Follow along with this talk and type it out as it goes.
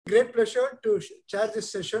Great pleasure to chair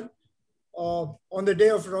this session on the day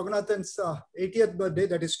of Raghunathan's 80th birthday,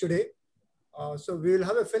 that is today. So we will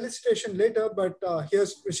have a felicitation later, but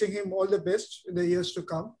here's wishing him all the best in the years to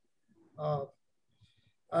come. Our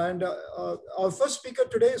first speaker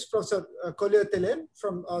today is Professor Colliot-Thélène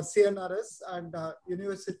from CNRS and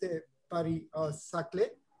Université Paris-Saclay,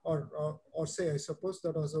 or say, I suppose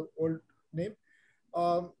that was an old name.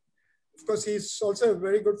 Of course, he's also a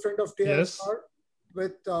very good friend of TRR. Yes.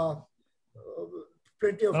 With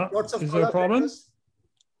plenty of lots of collaborators,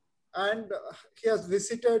 and he has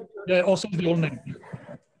visited. Yeah, also the old name.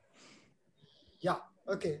 Yeah,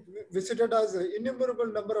 okay. Visited us an innumerable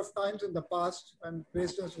number of times in the past and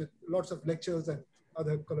graced us with lots of lectures and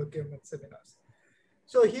other colloquium and seminars.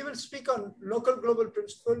 So he will speak on local global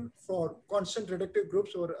principle for constant reductive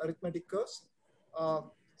groups over arithmetic curves.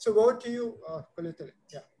 So over to you, Colliot-Thélène.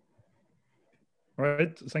 Yeah. All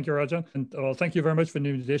right, thank you, Rajan, and thank you very much for the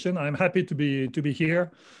invitation. I'm happy to be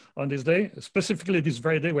here on this day, specifically this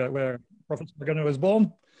very day where Professor Gardner was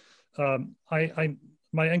born.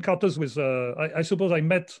 My encounters with, I suppose I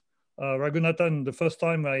met Raghunathan the first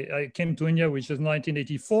time I came to India, which is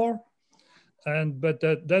 1984, but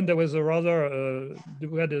then there was a rather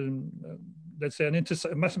we had let's say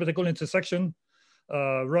a mathematical intersection.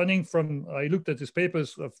 Running from, I looked at his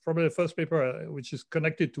papers, probably the first paper which is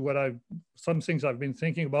connected to some things I've been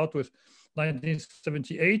thinking about with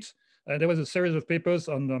 1978. And there was a series of papers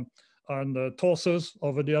on the torsos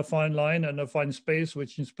over the affine line and affine space,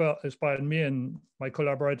 which inspired me and my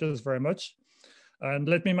collaborators very much. And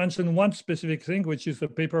let me mention one specific thing, which is a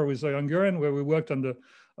paper with Hungarian, where we worked on the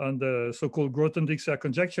so-called Grothendieck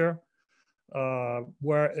conjecture.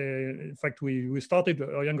 Where in fact we started,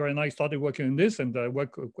 Younger and I started working on this, and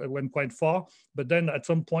work went quite far. But then at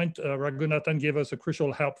some point, Raghunathan gave us a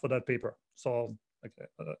crucial help for that paper. So okay,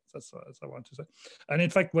 that's what I want to say. And in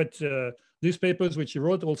fact, what these papers which he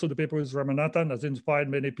wrote, also the paper with Raghunathan, has inspired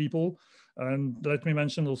many people. And let me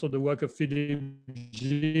mention also the work of Philippe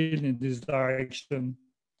Gilles in this direction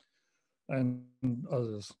and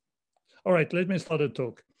others. All right, let me start the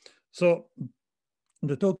talk. So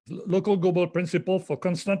the local global principle for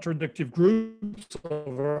constant reductive groups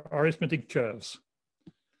over arithmetic curves.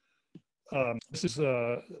 This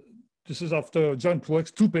is after joint works,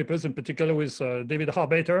 two papers in particular with David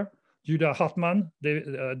Harbater, Judah Hartman,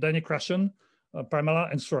 Danny Krashen, Pamela,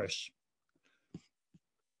 and Suresh.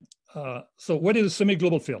 So what is a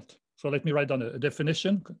semi-global field? So let me write down a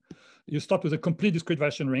definition. You start with a complete discrete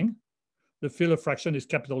variation ring. The field of fraction is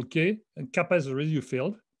capital K, and kappa is a residue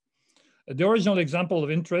field. The original example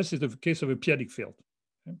of interest is the case of a p-adic field.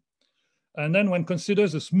 Okay? And then one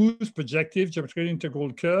considers a smooth projective geometrically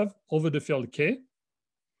integral curve over the field K.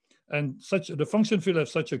 And the function field of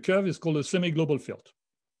such a curve is called a semi-global field.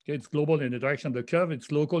 Okay? It's global in the direction of the curve,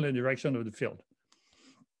 it's local in the direction of the field.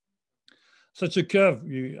 Such a curve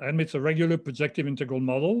admits a regular projective integral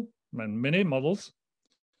model, and many models.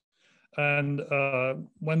 And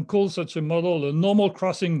one calls such a model a normal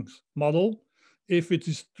crossing model if it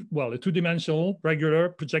is, well, a two-dimensional, regular,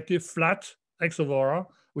 projective, flat X over R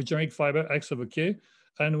with generic fiber X over K.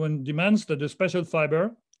 And one demands that the special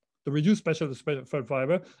fiber, the reduced special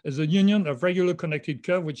fiber, is a union of regular connected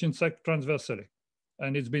curve which intersect transversally.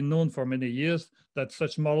 And it's been known for many years that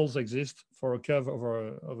such models exist for a curve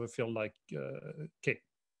over a field like K.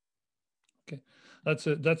 Okay, that's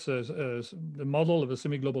the model of a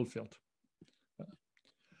semi-global field.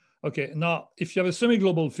 Okay, now if you have a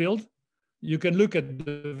semi-global field, you can look at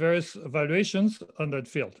the various evaluations on that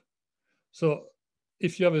field. So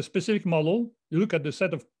if you have a specific model, you look at the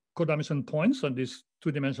set of codimension points on this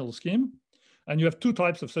two-dimensional scheme, and you have two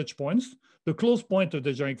types of such points. The closed point of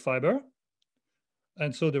the generic fiber,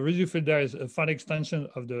 and so the residue field there is a finite extension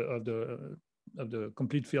of the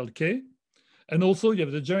complete field K, and also you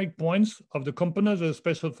have the generic points of the components of the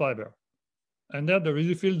special fiber. And there the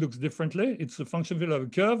residue field looks differently. It's the function field of a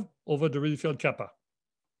curve over the residue field kappa.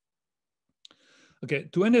 Okay,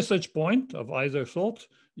 to any such point of either sort,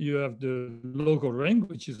 you have the local ring,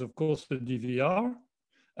 which is of course the DVR,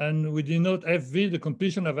 and we denote FV, the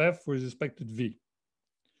completion of F with respect to V.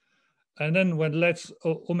 And then when let's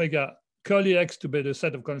omega curly X to be the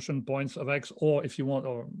set of condition points of X, or if you want,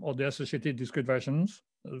 or the associated discrete variation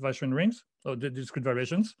rings, or the discrete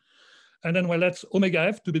variations. And then when let's omega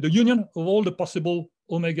F to be the union of all the possible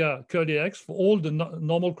omega curly X for all the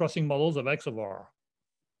normal crossing models of X over R.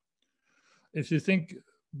 If you think,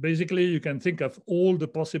 basically, you can think of all the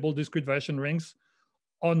possible discrete variation rings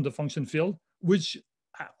on the function field, which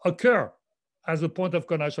occur as a point of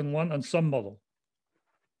coordination 1 on some model.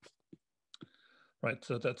 Right,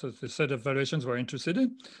 so that's the set of valuations we're interested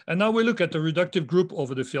in. And now we look at the reductive group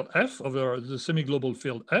over the field F, over the semi-global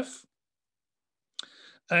field F.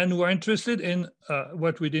 And we're interested in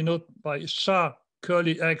what we denote by SHA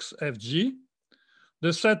curly X FG,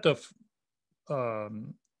 the set of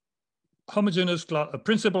homogeneous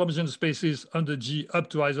principal homogeneous spaces under G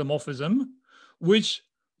up to isomorphism, which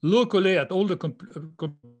locally at all the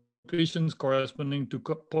completions corresponding to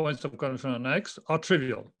points of conversion on X are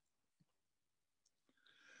trivial.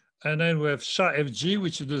 And then we have SHA FG,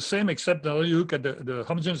 which is the same, except that you look at the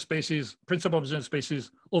homogeneous spaces, principal homogeneous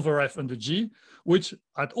spaces over F under G, which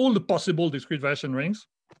at all the possible discrete variation rings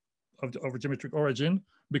of geometric origin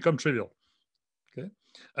become trivial. Okay,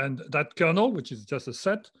 and that kernel, which is just a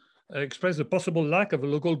set, expresses the possible lack of a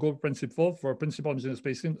local global principal for a principal homogeneous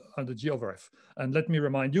space under G over F. And let me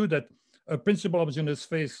remind you that a principal homogeneous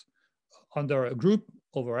space under a group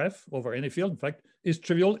over F, over any field, in fact, is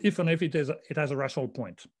trivial if and if it has a rational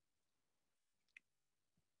point.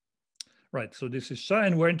 Right, so this is SHA,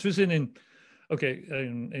 and we're interested in, okay,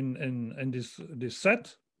 in this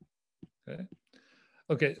set. Okay,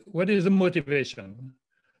 okay, what is the motivation?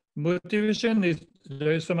 Motivation is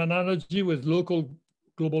there is some analogy with local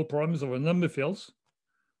global problems over number fields,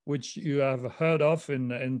 which you have heard of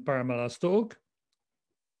in Paramala's talk.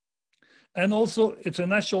 And also, it's a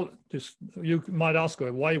natural. You might ask,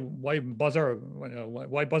 why bother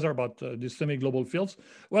about these semi-global fields?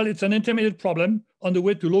 Well, it's an intermediate problem on the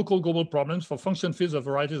way to local global problems for function fields of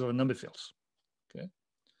varieties of number fields. Okay,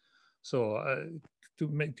 so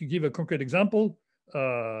to give a concrete example,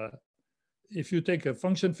 if you take a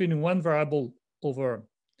function field in one variable over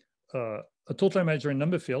a total imaginary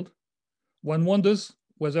number field, one wonders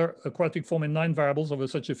whether a quadratic form in 9 variables over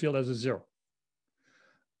such a field has a 0.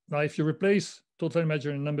 Now, if you replace total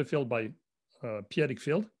imaginary number field by p-adic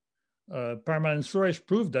field, Parma and Suresh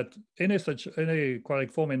proved that any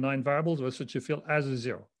quadratic form in 9 variables over such a field has a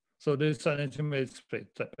 0. So there's an intermediate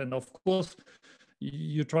step. And of course,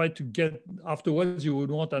 you try to get, afterwards, you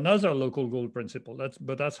would want another local global principle,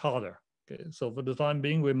 but that's harder. Okay, so for the time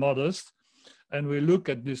being, we're modest, and we look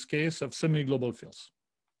at this case of semi-global fields.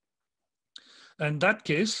 And that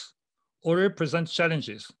case already presents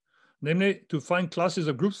challenges, namely to find classes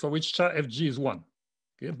of groups for which SHA FG is 1,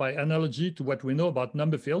 okay, by analogy to what we know about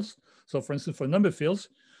number fields. So for instance, for number fields,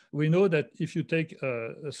 we know that if you take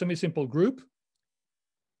a semi-simple group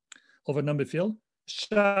of a number field,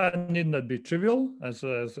 SHA need not be trivial, as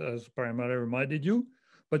Paramala reminded you,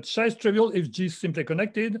 but SHA is trivial if G is simply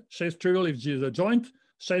connected, SHA is trivial if G is adjoint,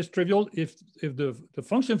 SHA is trivial if the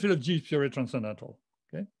function field of G is purely transcendental.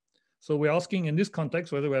 Okay, so we're asking in this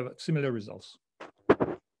context whether we have similar results.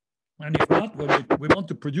 And if not, we want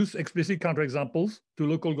to produce explicit counterexamples to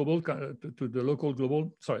local global to the local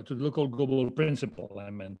global principle I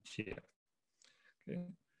meant here. Okay,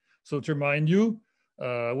 so to remind you,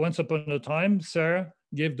 once upon a time, Serre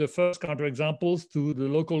gave the first counterexamples to the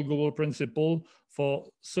local global principle for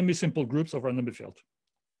semi-simple groups over a number field.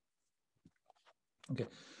 Okay,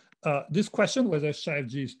 this question whether SHA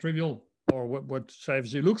FG is trivial or what SHA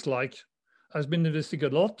FG looks like has been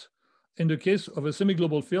investigated a lot in the case of a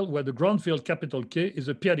semi-global field where the ground field capital K is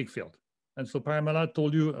a p-adic field. And so Paramala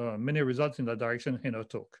told you many results in that direction in her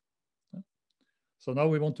talk. So now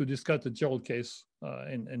we want to discuss the Gerald case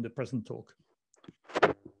in the present talk.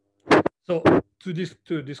 So to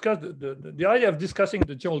discuss the idea of discussing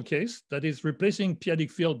the Gerald case, that is replacing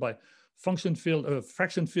p-adic field by function field,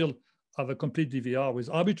 fraction field of a complete DVR with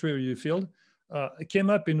arbitrary field, came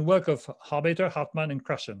up in work of Harbater, Hartmann, and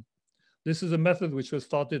Krashen. This is a method which was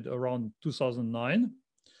started around 2009,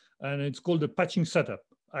 and it's called the patching setup.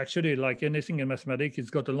 Actually, like anything in mathematics,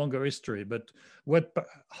 it's got a longer history. But what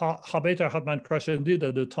Harbater, Hartmann, Krashen did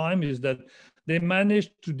at the time is that they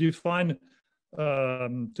managed to define,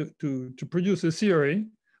 to produce a theory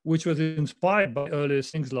which was inspired by earlier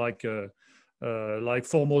things like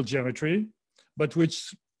formal geometry, but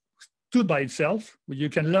which stood by itself.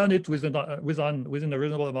 You can learn it within a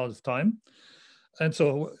reasonable amount of time. And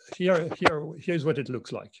so here's what it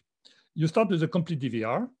looks like. You start with a complete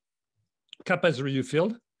DVR. Kappa is a real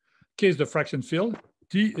field. K is the fraction field.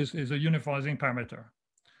 T is a uniformizing parameter.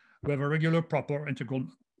 We have a regular proper integral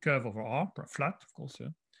curve over R, flat, of course. Yeah.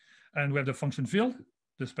 And we have the function field,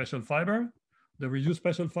 the special fiber, the reduced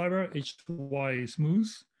special fiber, HY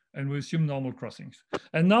smooth, and we assume normal crossings.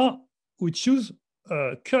 And now we choose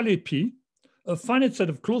curly P, a finite set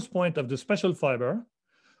of closed points of the special fiber.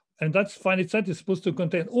 And that finite set is supposed to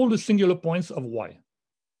contain all the singular points of Y,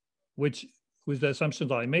 which, with the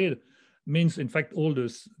assumptions I made, means in fact all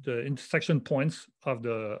the intersection points of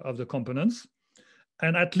the components,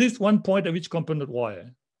 and at least one point of each component Y.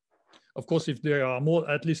 Of course, if there are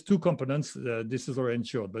at least two components, this is already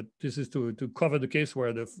ensured, but this is to cover the case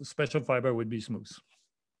where the special fiber would be smooth.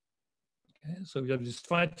 Okay, so we have this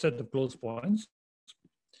finite set of closed points.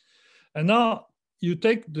 And now you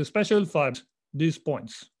take the special fibers, these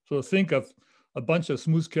points. So think of a bunch of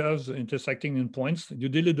smooth curves intersecting in points. You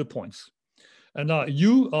delete the points. And now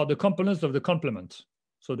U are the components of the complement.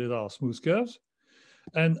 So these are smooth curves.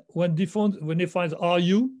 And when defines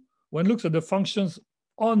RU, one looks at the functions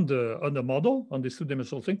on the model, on this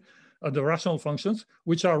two-dimensional thing, the rational functions,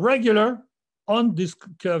 which are regular on this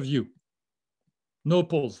curve U. No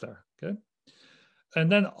poles there, okay?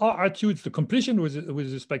 And then R at U is the completion with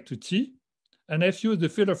respect to T, and FU is the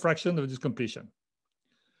field of fraction of this completion.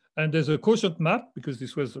 And there's a quotient map, because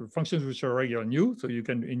this was functions which are regular on U, so you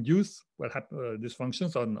can induce what these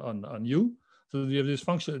functions on U. So you have this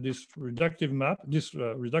function, this reductive map, this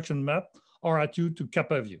reduction map, R at U to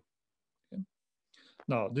kappa of U. Okay?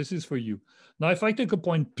 Now, this is for U. Now, if I take a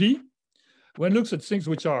point P, one looks at things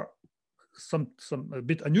which are a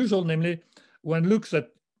bit unusual, namely, one looks at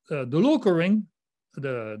the local ring,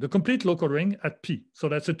 the complete local ring at P. So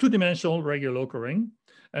that's a two-dimensional regular local ring.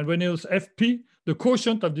 And when you use FP, the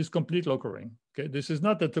quotient of this complete local ring. Okay, this is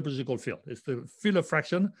not a topological field. It's the field of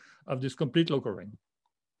fraction of this complete local ring.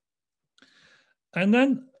 And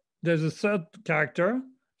then there's a third character.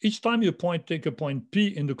 Each time you take a point P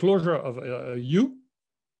in the closure of U,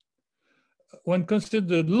 one considers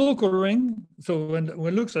the local ring. So when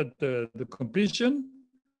one looks at the completion,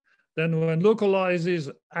 then one localizes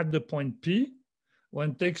at the point P,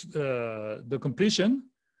 one takes the completion,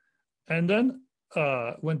 and then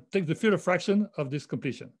one takes the field of fraction of this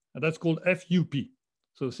completion, and that's called FUP.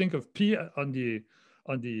 So think of P at the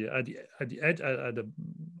edge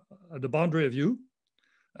at the boundary of U,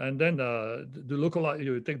 and then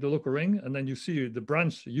you take the local ring, and then you see the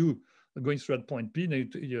branch U going through at point P. And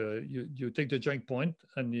you take the joint point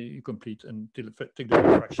and you complete and take the field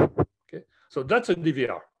of fraction. Okay, so that's a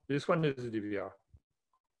DVR. This one is a DVR.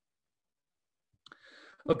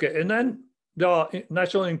 Okay, and then there are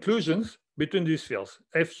natural inclusions between these fields.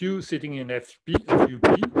 FU sitting in FP,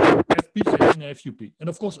 FP sitting in FUP. And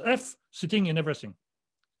of course, F sitting in everything.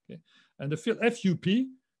 Okay? And the field FUP,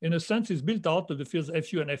 in a sense, is built out of the fields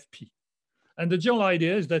FU and FP. And the general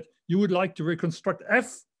idea is that you would like to reconstruct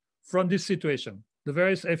F from this situation, the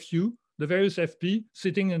various FU, the various FP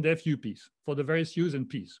sitting in the FUPs for the various U's and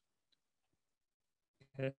P's.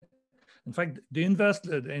 Okay? In fact, the inverse,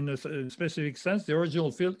 in a specific sense, the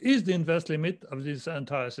original field is the inverse limit of this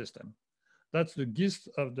entire system. That's the gist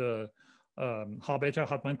of the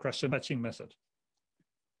Harbater-Hartmann-Krashen matching method.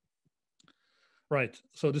 Right,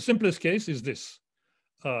 so the simplest case is this.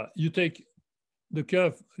 You take the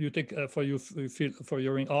curve, you take for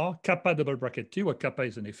your ring R, kappa double bracket T, where kappa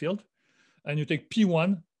is in a field, and you take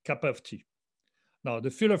P1, kappa of T. Now,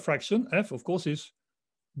 the field of fraction, F, of course, is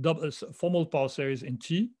formal power series in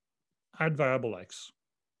T, add variable x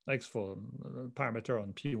for parameter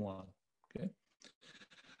on P1, okay?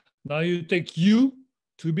 Now you take U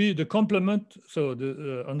to be the complement, so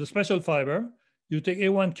on the special fiber, you take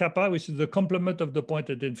A1 kappa, which is the complement of the point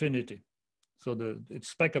at infinity. So it's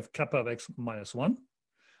spec of kappa of x minus 1,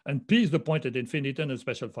 and P is the point at infinity in a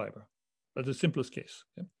special fiber. That's the simplest case.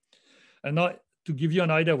 Okay? And now to give you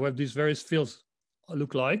an idea of what these various fields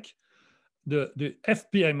look like, the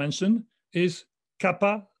FP I mentioned is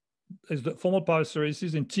kappa, is the formal power series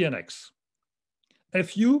in T and X.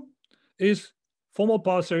 FU is formal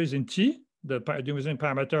power series in T, the dimension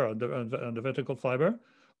parameter on the vertical fiber,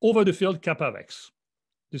 over the field kappa of X.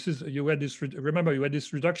 This is, remember, you had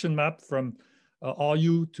this reduction map from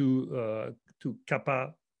RU to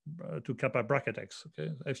kappa bracket X.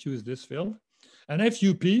 Okay, FU is this field, and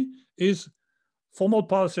FUP is formal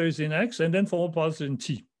power series in X and then formal power series in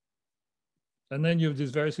T, and then you have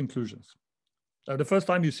these various inclusions. The first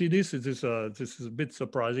time you see this is a bit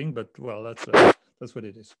surprising, but well, that's what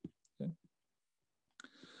it is. Okay.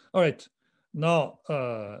 All right, now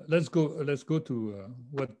let's go to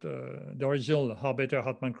what the original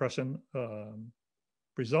Harbater-Hartmann-Krashen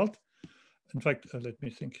result. In fact, let me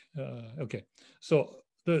think. Okay, so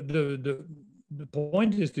the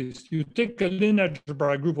point is this: you take a linear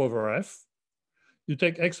algebraic group over F, you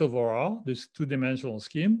take X over R, this two-dimensional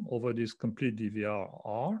scheme over this complete DVR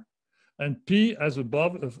R. And P as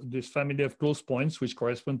above of this family of closed points, which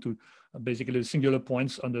correspond to basically singular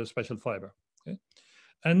points on the special fiber. Okay?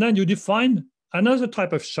 And then you define another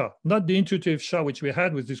type of SHA, not the intuitive SHA which we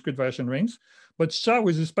had with discrete variation rings, but SHA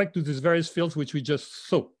with respect to these various fields which we just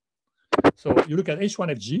saw. So you look at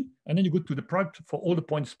H1FG, and then you go to the product for all the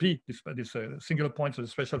points P, this singular points of the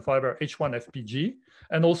special fiber H1FPG.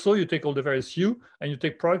 And also you take all the various U, and you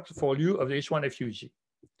take product for U of the H1FUG.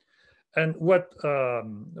 And what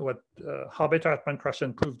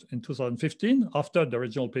Harbeiter-Hartmann-Krashen proved in 2015, after the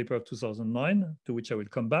original paper of 2009, to which I will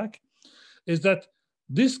come back, is that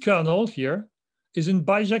this kernel here is in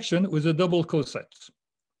bijection with a double coset,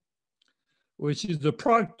 which is the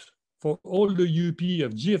product for all the UP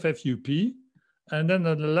of GFF-UP, and then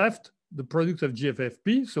on the left, the product of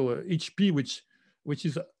GFF-P. So each P, which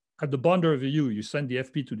is at the boundary of the U, you send the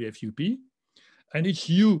FP to the FUP. And each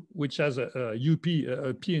U, which has a P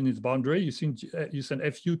in its boundary, you send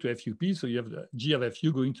FU to FUP. So you have the G of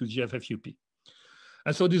FU going to GFF-UP.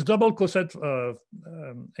 And so this double coset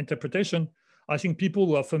interpretation, I think people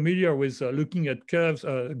who are familiar with looking at curves,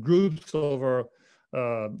 groups over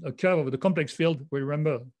a curve over the complex field will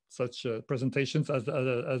remember such presentations as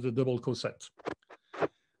the double coset.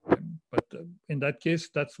 But in that case,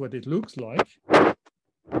 that's what it looks like.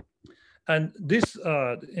 And this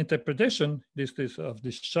interpretation, this of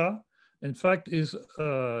this SHA, in fact,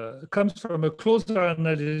 comes from a closer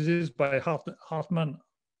analysis by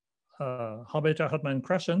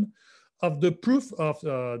Harbeiter-Hartmann-Krashen of the proof of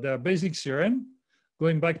their basic theorem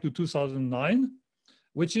going back to 2009,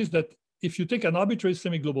 which is that if you take an arbitrary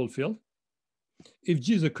semi-global field, if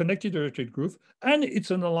G is a connected electric group and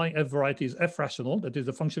its underlying F variety is F rational, that is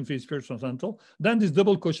the function field sphere transcendental, then this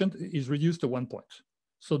double quotient is reduced to 1 point.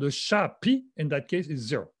 So the SHA P in that case is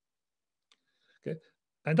 0. Okay,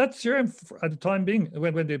 and that theorem at the time being,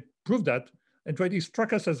 when they proved that, it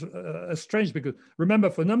struck us as strange because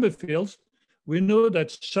remember, for number fields, we know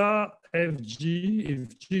that SHA FG,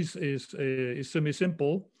 if G is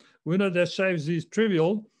semi-simple, we know that SHA FG is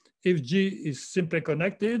trivial if G is simply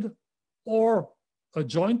connected or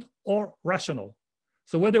adjoint or rational.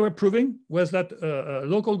 So what they were proving was that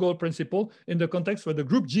local goal principle in the context where the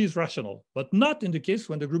group G is rational, but not in the case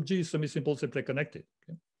when the group G is semi-simple simply connected.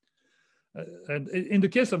 Okay? And in the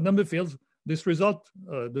case of number fields, this result,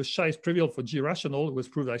 the SHA is trivial for G rational, was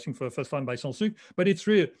proved, I think, for the first time by Sansuc, but it's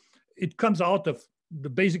really, it comes out of the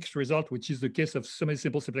basic result, which is the case of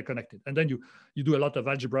semi-simple simply connected. And then you do a lot of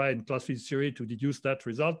algebra and class field theory to deduce that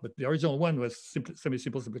result, but the original one was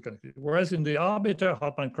semi-simple simply connected. Whereas in the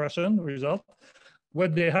Harbeiter-Hartmann-Krashen result,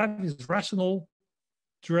 what they have is rational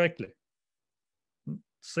directly,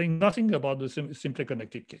 saying nothing about the simply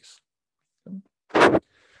connected case.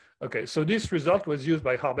 Okay, so this result was used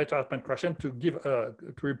by Harbeiter-Hartmann-Krashen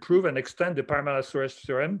to prove and extend the Paramala-Suresh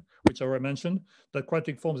theorem, which I already mentioned, that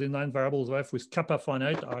quadratic forms in 9 variables of F with kappa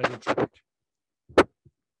finite are isotropic.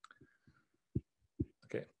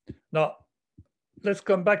 Okay, now let's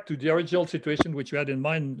come back to the original situation which we had in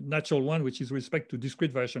mind, natural one, which is with respect to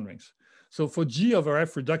discrete variation rings. So for G over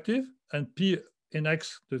F reductive and P in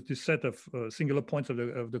X, this set of singular points of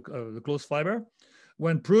the closed fiber,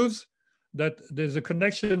 one proves that there's a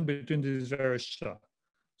connection between these various SHA.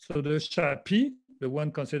 So the SHA P, the one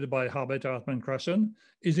considered by Harbeiter-Hartmann-Krashen,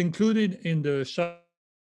 is included in the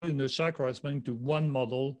SHA corresponding to one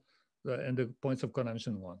model and the points of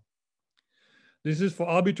condition 1. This is for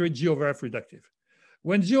arbitrary G over F reductive.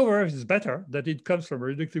 When G over F is better, that it comes from a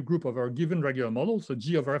reductive group over a given regular model, so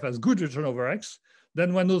G over F has good return over X,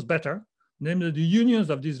 then one knows better, namely the unions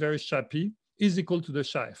of these various SHA P is equal to the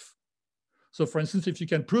SHA F. So for instance, if you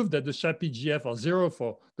can prove that the SHA P GF are 0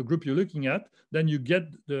 for the group you're looking at, then you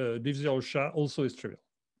get the div0 SHA also is trivial.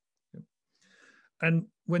 Okay. And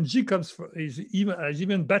when G comes has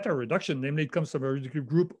even better reduction, namely it comes from a reductive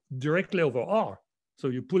group directly over R. So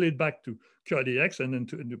you pull it back to curly X and then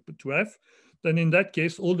to F, then in that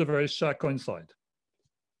case, all the various SHA coincide.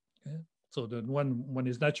 Okay. So the one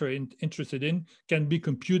is naturally interested in can be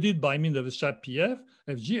computed by means of the SHA PF,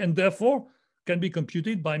 FG, and therefore can be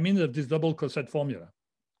computed by means of this double coset formula.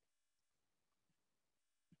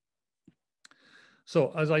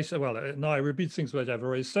 So as I said, well, now I repeat things which I've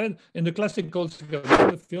already said. In the classical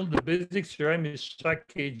field, the basic theorem is SHA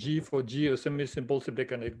KG for G, a semi-simple simply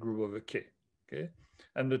connected group over K. Okay,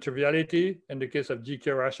 and the triviality in the case of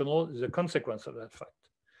GK rational is a consequence of that fact.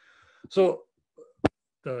 So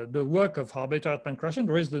the work of Harbeiter-Hartmann-Krashen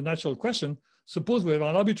raised the natural question: suppose we have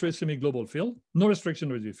an arbitrary semi-global field, no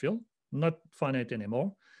restriction residue field, not finite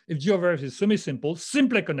anymore. If G over F is semi-simple,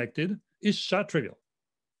 simply connected, is SHA trivial.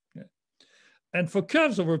 Okay. And for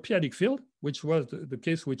curves over a p-adic field, which was the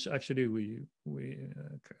case which actually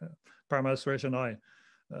Paramala-Suresh and I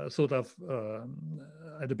thought of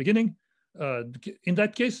at the beginning, in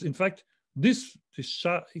that case, in fact, this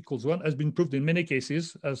SHA equals 1 has been proved in many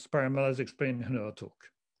cases, as Paramala has explained in our talk.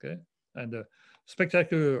 Okay, and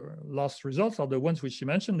spectacular last results are the ones which she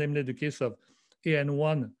mentioned, namely the case of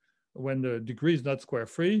AN1 when the degree is not square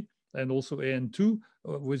free, and also AN2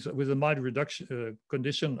 with a mild reduction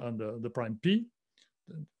condition on the prime P,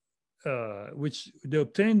 which they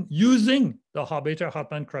obtain using the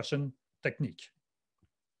Harbater-Hartmann-Krashen technique.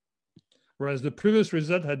 Whereas the previous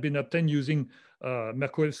result had been obtained using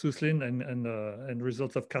Merkouev-Suslin and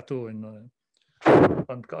results of Kato on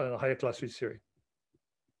higher class field theory.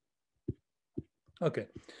 Okay,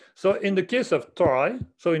 so in the case of tori,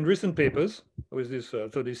 so in recent papers with this, so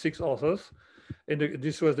these 6 authors,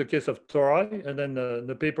 this was the case of tori, and then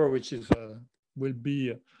the paper which is will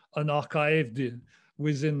be unarchived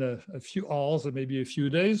within a few hours or maybe a few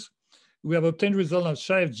days. We have obtained results on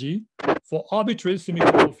SHA-FG for arbitrary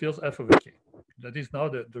semi-global fields f over k. That is now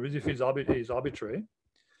the residue field is arbitrary.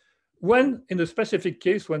 When in the specific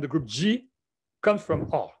case, when the group G comes from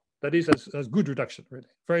R, that is as good reduction, really,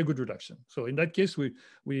 very good reduction. So in that case, we're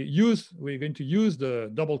going to use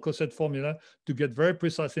the double coset formula to get very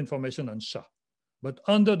precise information on SHA, but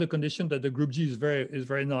under the condition that the group G is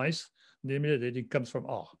very nice, namely that it comes from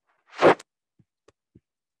R.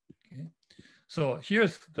 Okay. So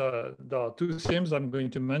here's the 2 theorems I'm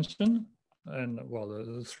going to mention, and well,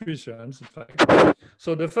 the 3 theorems in fact.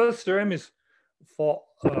 So the first theorem is for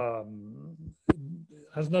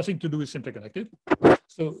has nothing to do with simply connected.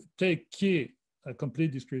 So take K, a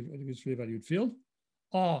complete discretely valued field,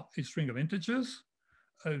 R is string of integers,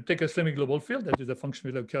 take a semi-global field that is a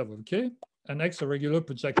function curve of K, and X a regular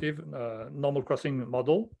projective normal crossing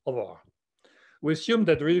model of R. We assume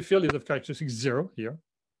that the real field is of characteristic 0 here.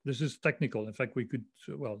 This is technical. In fact, we could,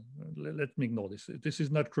 well, let me ignore this. This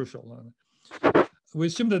is not crucial. We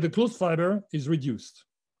assume that the closed fiber is reduced.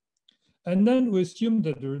 And then we assume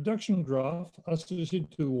that the reduction graph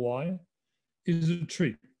associated to Y is a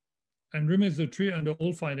tree and remains a tree under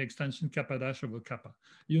all finite extension kappa dash over kappa.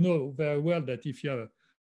 You know very well that if you have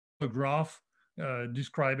a graph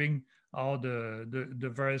describing how the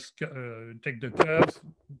various, take the curves,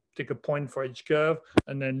 take a point for each curve,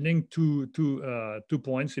 and then link two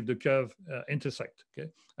points if the curve intersect,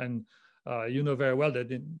 okay? And you know very well that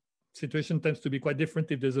the situation tends to be quite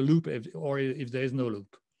different if there's a loop or if there is no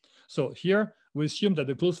loop. So here we assume that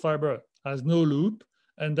the closed fiber has no loop,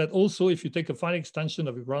 and that also if you take a finite extension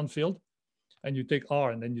of a ground field and you take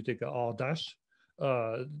R and then you take a R dash,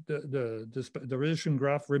 the relation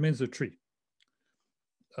graph remains a tree.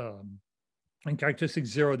 And characteristic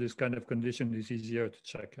 0, this kind of condition is easier to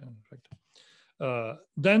check. In fact.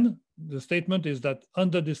 Then the statement is that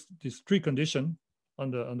under this tree condition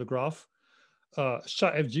on the graph,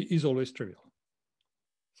 SHA-FG is always trivial.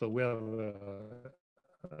 So we have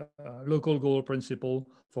local goal principle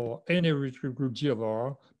for any group G of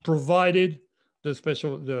R, provided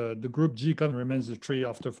the group G remains a tree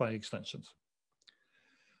after finite extensions.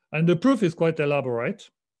 And the proof is quite elaborate.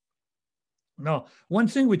 Now, one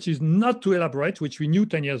thing which is not too elaborate, which we knew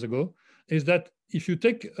 10 years ago, is that if you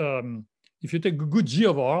take a good G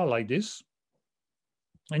of R like this,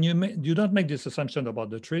 and you don't make this assumption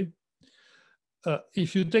about the tree,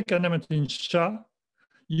 if you take an element in SHA,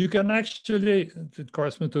 you can actually, it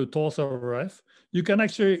corresponds to a torsor over F, you can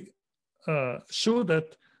actually show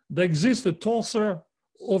that there exists a torsor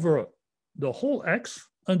over the whole X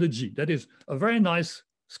under G. That is a very nice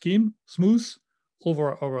scheme, smooth,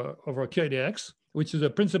 over KDX, which is a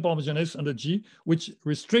principal homogeneous under G, which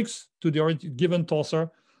restricts to the given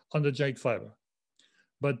torsor on the J fiber.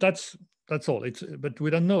 But that's all. But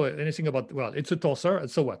we don't know anything about, well, it's a torsor, and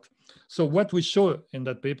so what? So what we show in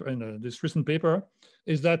that paper, in this recent paper,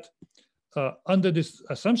 is that under this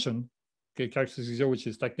assumption, okay, characteristic 0, which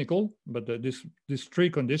is technical, but this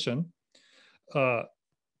tree condition, an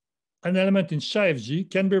element in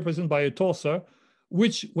SHA-FG can be represented by a torsor,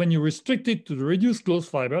 which, when you restrict it to the reduced closed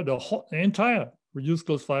fiber, the entire reduced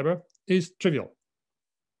closed fiber is trivial.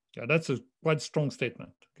 Yeah, that's a quite strong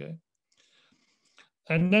statement. Okay.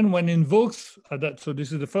 And then when invokes so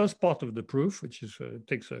this is the first part of the proof, which is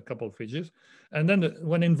takes a couple of pages. And then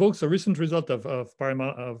when invokes a recent result of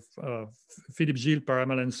Philippe Gilles,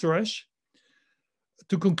 Paramal, and Suresh,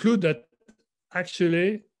 to conclude that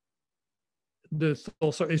actually the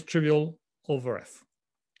torsor is trivial over F.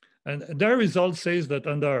 And their result says that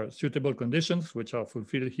under suitable conditions, which are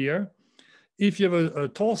fulfilled here, if you have a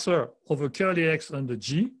torsor over curly X under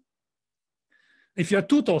G, if you have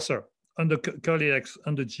 2 torsor under curly X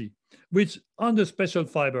under G, which on the special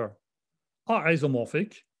fiber are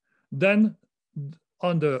isomorphic, then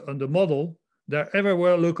on the model, they're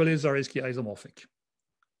everywhere locally Zariski isomorphic.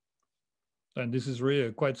 And this is really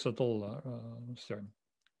a quite subtle theorem.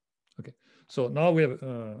 Okay, so now we have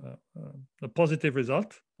a positive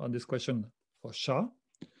result on this question for SHA.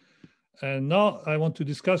 And now I want to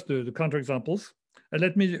discuss the counterexamples. And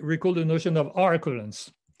let me recall the notion of R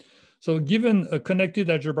equivalence. So given a connected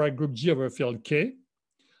algebraic group G over a field K,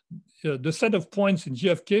 the set of points in G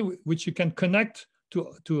of K, which you can connect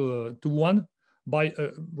to one by,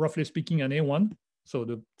 roughly speaking, an A1. So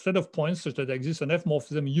the set of points such that there exists an F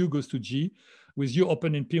morphism U goes to G with U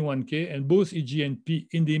open in P1K and both EG and P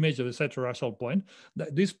in the image of a set rational point.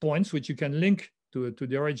 These points, which you can link to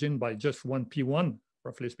the origin by just one P1,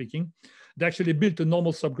 roughly speaking, they actually built a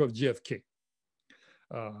normal subgroup G of K.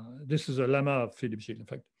 This is a lemma of Philippe Gilles, in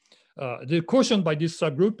fact. The quotient by this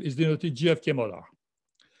subgroup is denoted G of K mod R.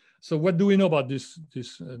 So what do we know about this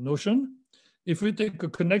notion? If we take a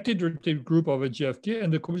connected reductive group of a G of K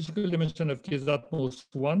and the covariance dimension of K is at most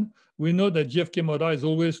 1, we know that G of K mod R is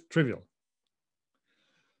always trivial.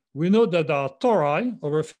 We know that our tori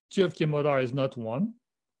over G of K mod R is not 1.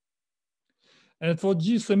 And for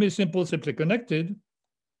G semi-simple simply connected,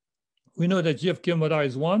 we know that G of K mod R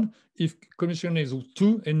is 1 if combination is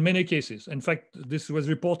 2 in many cases. In fact, this was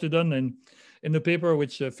reported on in the paper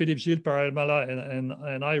which Philippe Gilles, Parel-Mala,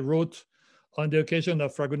 and I wrote on the occasion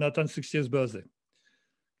of Raghunathan's 60th birthday.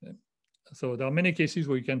 Okay. So there are many cases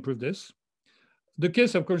where you can prove this. The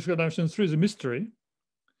case of covariance dimension 3 is a mystery.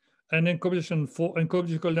 And in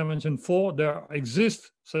covariance dimension 4, there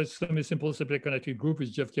exists such semi-simple simply connected group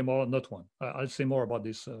with G of K mod R, not 1. I'll say more about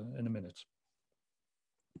this in a minute.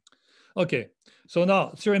 Okay, so now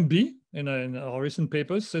theorem B in our recent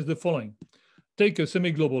papers says the following. Take a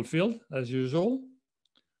semi-global field, as usual,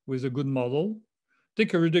 with a good model.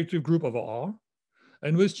 Take a reductive group over R,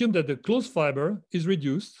 and we assume that the closed fiber is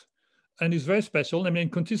reduced and is very special. I mean,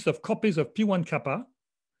 it consists of copies of P1 kappa,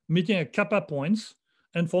 meeting at kappa points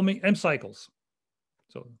and forming M cycles.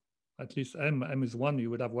 So at least M is 1, you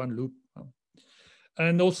would have one loop.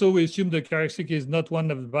 And also we assume the characteristic is not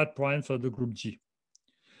one of the bad primes of the group G.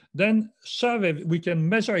 Then we can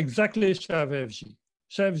measure exactly SHA of FG.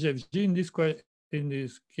 SHA of FG in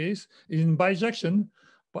this case is in bijection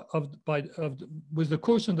with the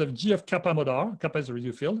quotient of G of kappa mod R, kappa is the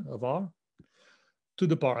reduced field of R, to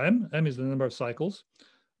the power M, M is the number of cycles,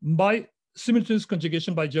 by simultaneous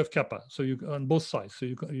conjugation by G of kappa. So you on both sides. So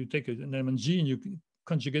you take an element G and you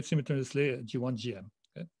conjugate simultaneously G1, GM.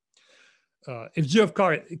 Okay? If G of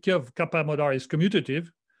kappa mod R is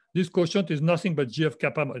commutative, this quotient is nothing but G of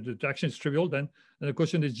kappa, the action is trivial, then and the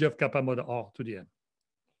quotient is G of kappa mod R to the M.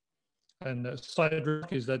 And the side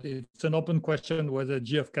remark is that it's an open question whether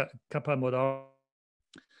G of kappa mod R.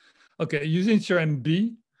 Okay, using theorem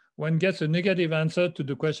B, one gets a negative answer to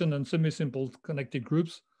the question on semi-simple connected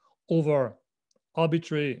groups over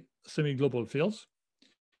arbitrary semi-global fields.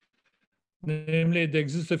 Namely, there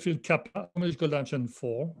exists a field kappa, homological dimension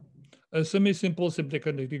 4, a semi-simple simply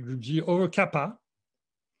connected group G over kappa.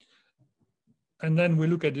 And then we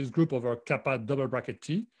look at this group over kappa double bracket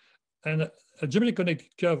T, and a geometrically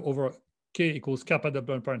connected curve over K equals kappa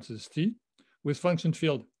double parenthesis T with function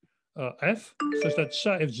field F, such that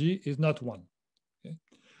SHA FG is not 1. Okay?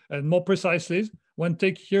 And more precisely,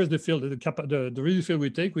 here's the field, the real field we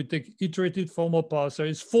take iterated formal power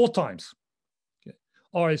series 4 times. Okay?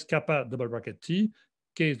 R is kappa double bracket T,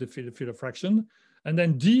 K is the field of fraction. And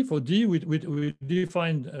then D, for D, we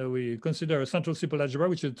consider a central simple algebra,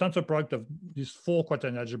 which is the central product of this 4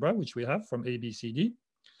 quaternion algebra, which we have from A, B, C, D.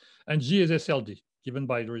 And G is SLD, given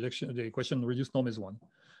by the equation reduced norm is 1.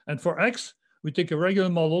 And for X, we take a regular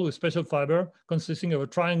model with special fiber consisting of a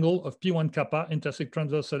triangle of P1 kappa intersect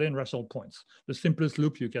transversally and rational points, the simplest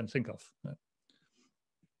loop you can think of.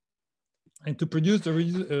 And to produce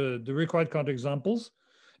the required counterexamples,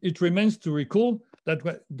 it remains to recall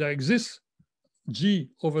that there exists G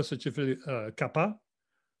over such a field kappa,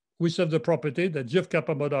 which have the property that G of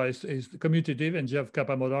kappa mod R is commutative and G of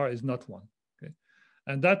kappa mod R is not 1. Okay?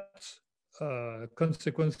 And that's a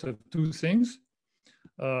consequence of 2 things.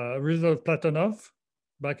 Result of Platonov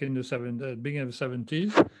back in the beginning of the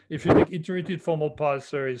 70s. If you take iterated formal power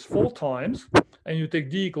series 4 times and you take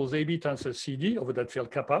D equals AB times CD over that field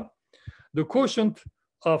kappa, the quotient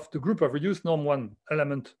of the group of reduced norm 1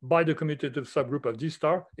 element by the commutative subgroup of G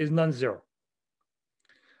star is non-zero.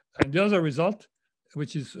 And the other result,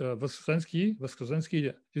 which is Voskresensky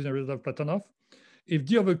using the result of Platonov, if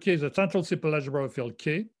D over K is a central simple algebra of field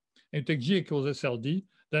K, and you take G equals SLD,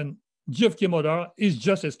 then G of K mod R is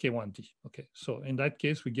just SK1D. Okay, so in that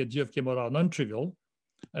case, we get G of K mod R non-trivial,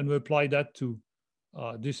 and we apply that to,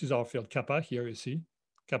 this is our field kappa, here you see,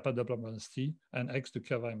 kappa double minus T, and X, the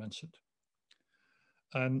curve I mentioned.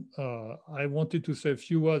 And I wanted to say a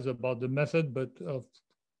few words about the method of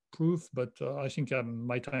proof, but I think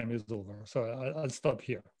my time is over. So I'll stop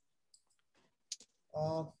here.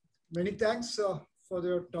 Many thanks for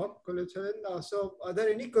your talk, Colliot-Thélène. So are there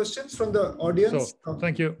any questions from the audience? So,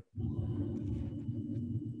 thank you.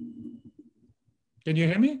 Can you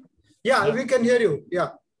hear me? Yeah, we can hear you.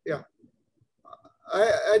 Yeah, yeah.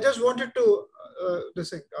 I just wanted to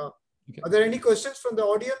okay. Are there any questions from the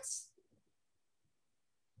audience?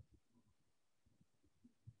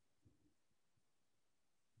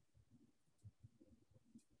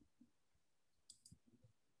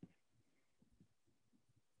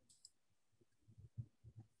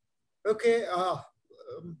 Okay.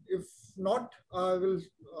 If not, I will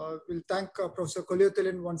thank Professor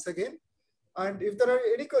Colliot-Thélène once again. And if there are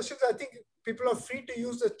any questions, I think people are free to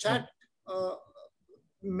use the chat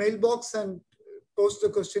mailbox and post the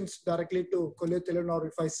questions directly to Colliot-Thélène, or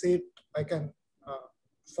if I say it, I can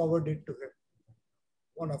forward it to him.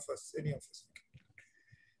 One of us, any of us.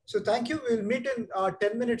 So thank you. We'll meet in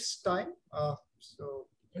 10 minutes time.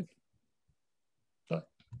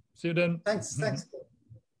 See you then. Thanks.